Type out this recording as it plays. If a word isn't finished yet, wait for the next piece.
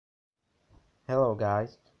Hello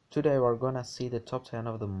guys, today we're gonna see the top 10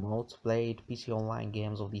 of the most played PC online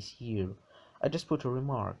games of this year. I just put a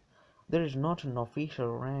remark, there is not an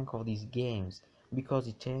official rank of these games because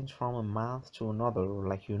it changes from a month to another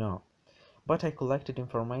like you know. But I collected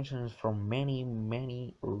information from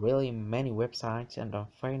really many websites and I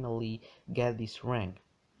finally get this rank.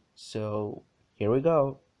 So here we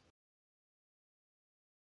go.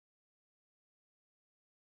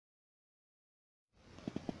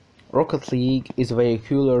 Rocket League is a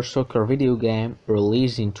vehicular soccer video game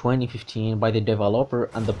released in 2015 by the developer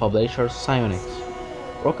and the publisher Psyonix.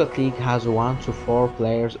 Rocket League has 1 to 4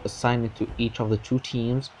 players assigned to each of the two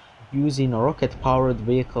teams, using rocket-powered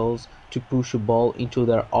vehicles to push a ball into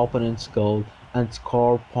their opponent's goal and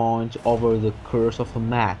score points over the course of a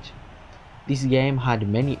match. This game had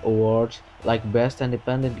many awards like Best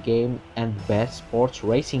Independent Game and Best Sports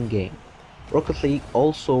Racing Game. Rocket League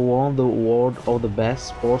also won the award of the Best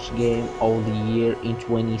Sports Game of the Year in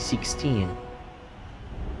 2016.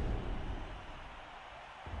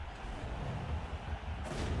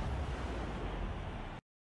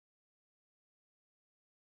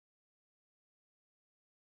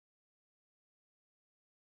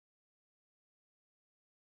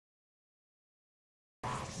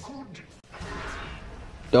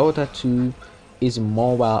 Dota 2 is a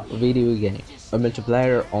mobile video game, a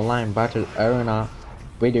multiplayer online battle arena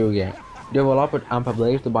video game, developed and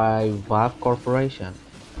published by Valve Corporation,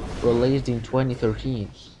 released in 2013,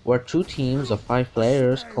 where two teams of 5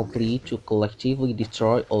 players compete to collectively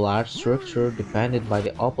destroy a large structure defended by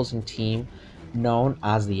the opposing team known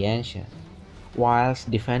as the Ancient, whilst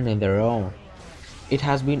defending their own. It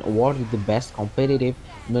has been awarded the Best Competitive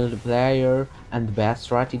Multiplayer and the Best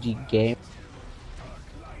Strategy Game.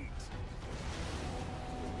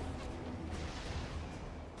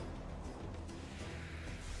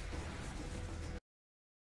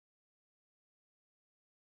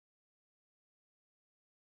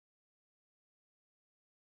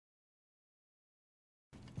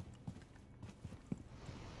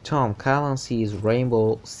 Tom Clancy's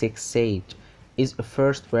Rainbow Six Siege is a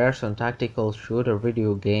first-person tactical shooter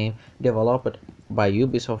video game developed by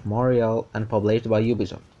Ubisoft Montreal and published by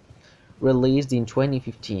Ubisoft, released in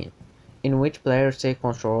 2015, in which players take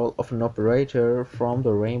control of an operator from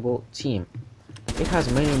the Rainbow team. It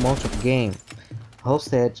has many modes of game: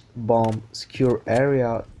 hostage, bomb, secure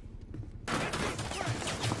area.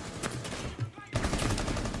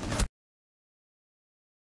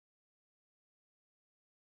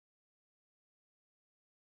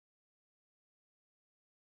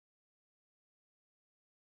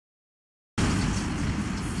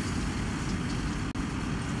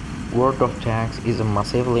 World of Tanks is a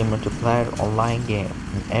massively multiplayer online game,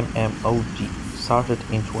 an MMOG, started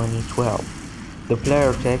in 2012. The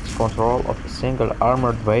player takes control of a single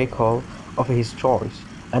armored vehicle of his choice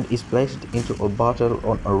and is placed into a battle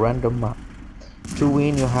on a random map. To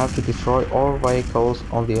win, you have to destroy all vehicles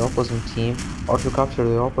on the opposing team or to capture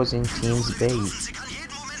the opposing team's base.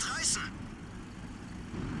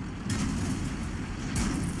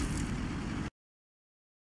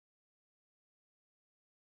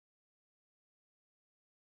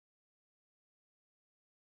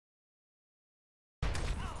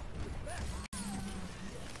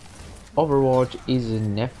 Overwatch is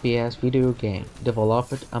an FPS video game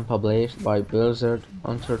developed and published by Blizzard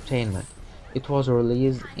Entertainment. It was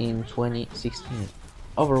released in 2016.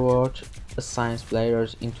 Overwatch assigns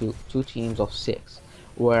players into two teams of 6,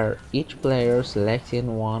 where each player selects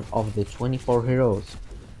one of the 24 heroes.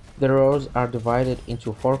 The heroes are divided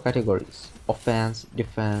into 4 categories: offense,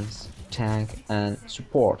 defense, tank, and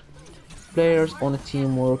support. Players on a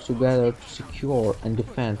team work together to secure and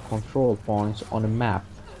defend control points on a map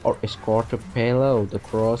or escort a payload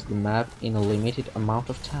across the map in a limited amount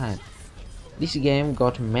of time. This game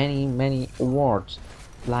got many awards,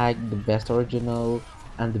 like the Best Original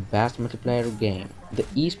and the Best Multiplayer Game, the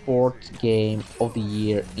Esports Game of the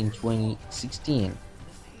Year in 2016.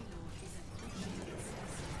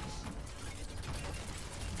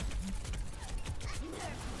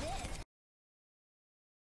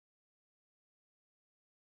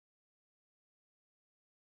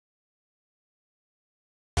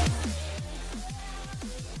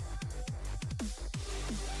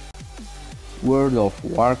 World of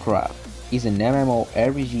Warcraft is an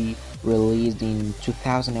MMORPG released in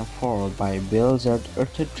 2004 by Blizzard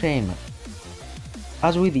Entertainment.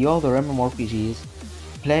 As with the other MMORPGs,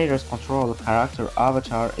 players control a character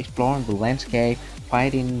avatar exploring the landscape,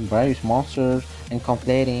 fighting various monsters, and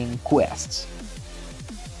completing quests.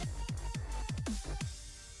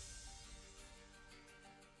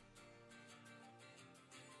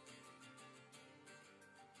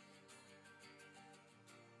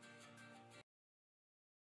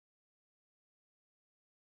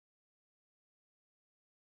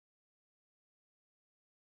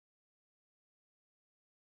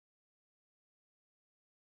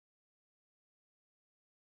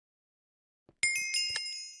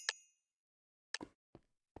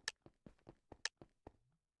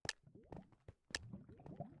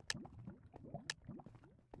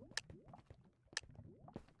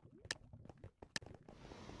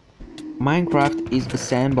 Minecraft is a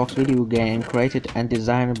sandbox video game created and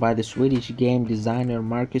designed by the Swedish game designer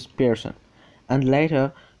Marcus Persson, and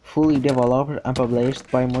later fully developed and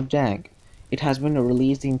published by Mojang. It has been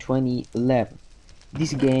released in 2011.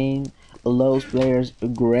 This game allows players a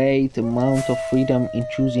great amount of freedom in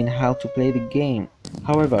choosing how to play the game.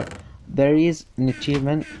 However, there is an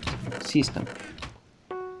achievement system.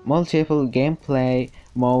 Multiple gameplay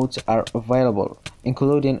modes are available,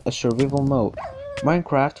 including a survival mode.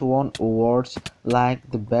 Minecraft won awards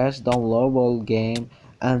like the Best Downloadable Game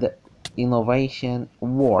and the Innovation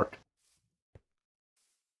Award.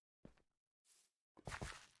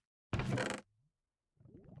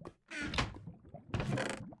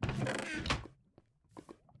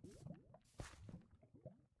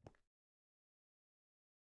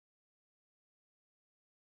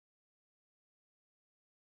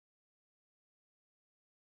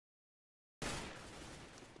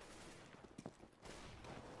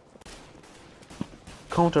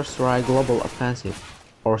 Counter-Strike Global Offensive,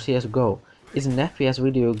 or CSGO, is an FPS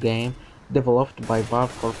video game developed by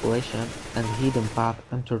Valve Corporation and Hidden Path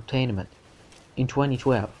Entertainment in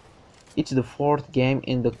 2012. It's the fourth game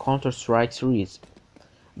in the Counter-Strike series.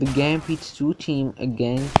 The game pits two teams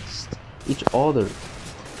against each other,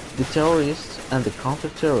 the terrorists and the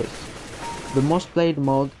counter-terrorists. The most played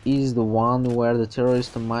mode is the one where the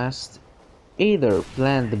terrorists must either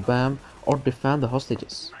plant the bomb or defend the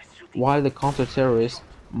hostages, while the counter-terrorists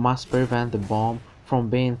must prevent the bomb from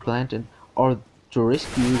being planted or to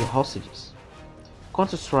rescue the hostages.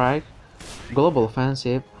 Counter-Strike Global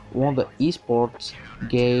Offensive won the Esports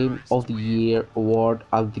Game of the Year award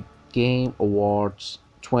at the Game Awards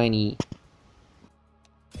 20.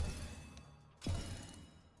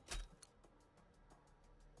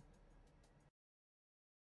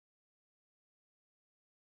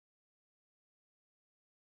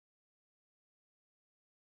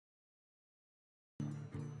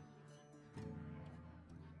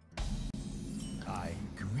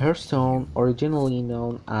 Hearthstone, originally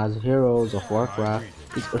known as Heroes of Warcraft,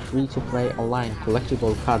 is a free-to-play online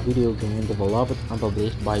collectible card video game developed and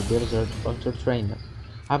published by Blizzard Entertainment,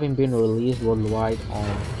 having been released worldwide on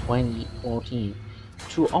 2014.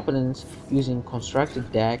 Two opponents using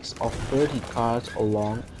constructed decks of 30 cards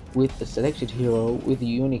along with a selected hero with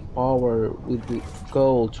unique power with the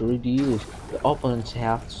goal to reduce the opponent's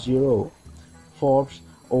health to zero. Forbes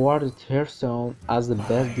awarded Hearthstone as the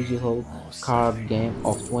best digital card game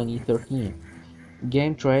of 2013.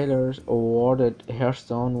 Game Trailers awarded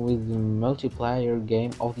Hearthstone with the Multiplayer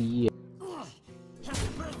Game of the Year.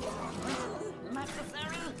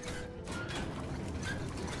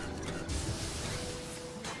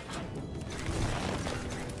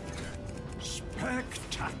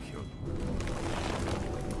 Spectacular.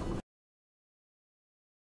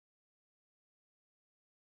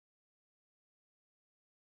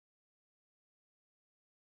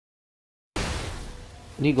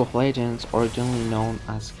 League of Legends, originally known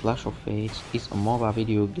as Clash of Fates, is a mobile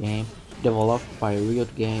video game developed by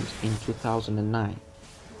Riot Games in 2009.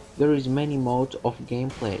 There is many modes of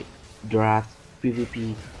gameplay: draft,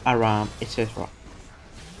 PvP, ARAM, etc.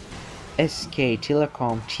 SK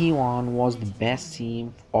Telecom T1 was the best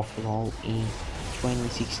team of all in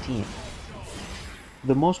 2016.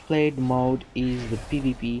 The most played mode is the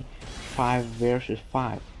PvP 5 vs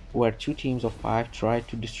 5, where two teams of 5 try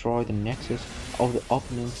to destroy the nexus of the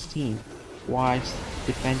opponent's team whilst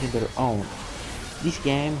defending their own. This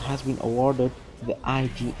game has been awarded the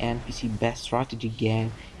IGN PC Best Strategy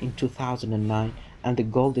Game in 2009 and the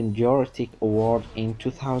Golden Joystick Award in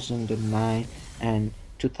 2009 and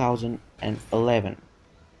 2011.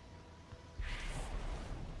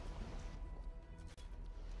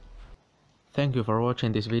 Thank you for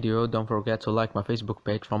watching this video. Don't forget to like my Facebook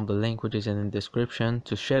page from the link which is in the description,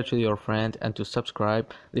 to share to your friends and to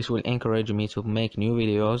subscribe. This will encourage me to make new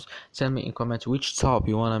videos. Tell me in comments which top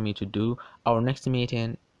you want me to do. Our next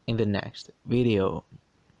meeting in the next video.